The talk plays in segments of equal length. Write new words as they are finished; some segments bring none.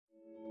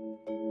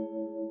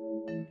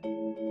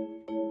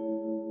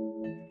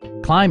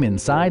Climb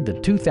inside the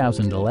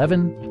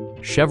 2011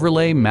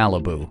 Chevrolet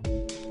Malibu.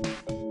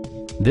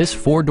 This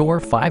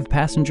four-door,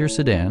 five-passenger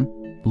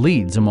sedan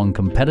leads among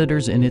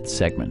competitors in its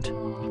segment.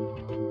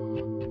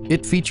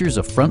 It features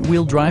a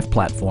front-wheel drive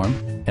platform,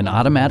 an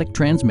automatic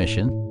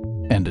transmission,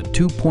 and a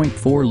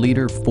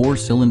 2.4-liter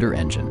four-cylinder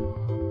engine.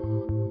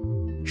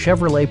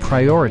 Chevrolet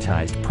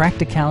prioritized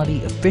practicality,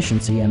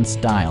 efficiency, and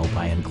style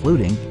by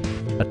including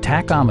a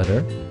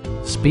tachometer,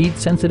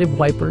 speed-sensitive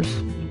wipers,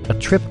 a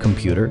trip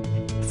computer,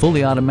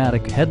 fully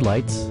automatic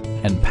headlights,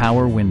 and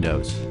power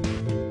windows.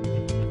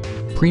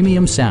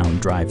 Premium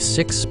sound drives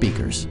 6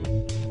 speakers,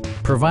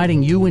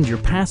 providing you and your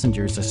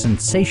passengers a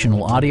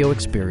sensational audio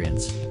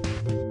experience.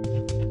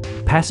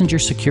 Passenger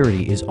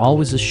security is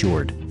always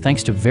assured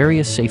thanks to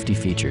various safety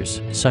features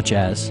such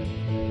as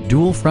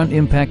dual front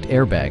impact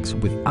airbags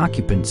with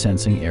occupant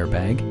sensing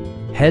airbag,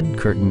 head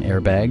curtain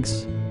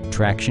airbags,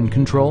 traction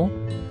control,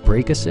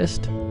 brake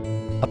assist,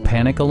 a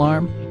panic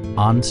alarm,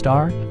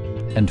 OnStar,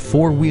 and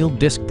 4-wheel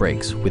disc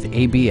brakes with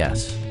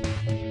ABS.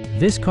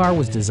 This car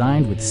was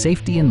designed with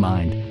safety in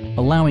mind,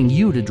 allowing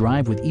you to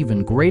drive with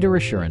even greater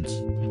assurance.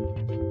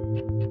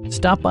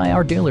 Stop by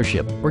our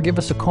dealership or give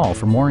us a call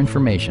for more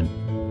information.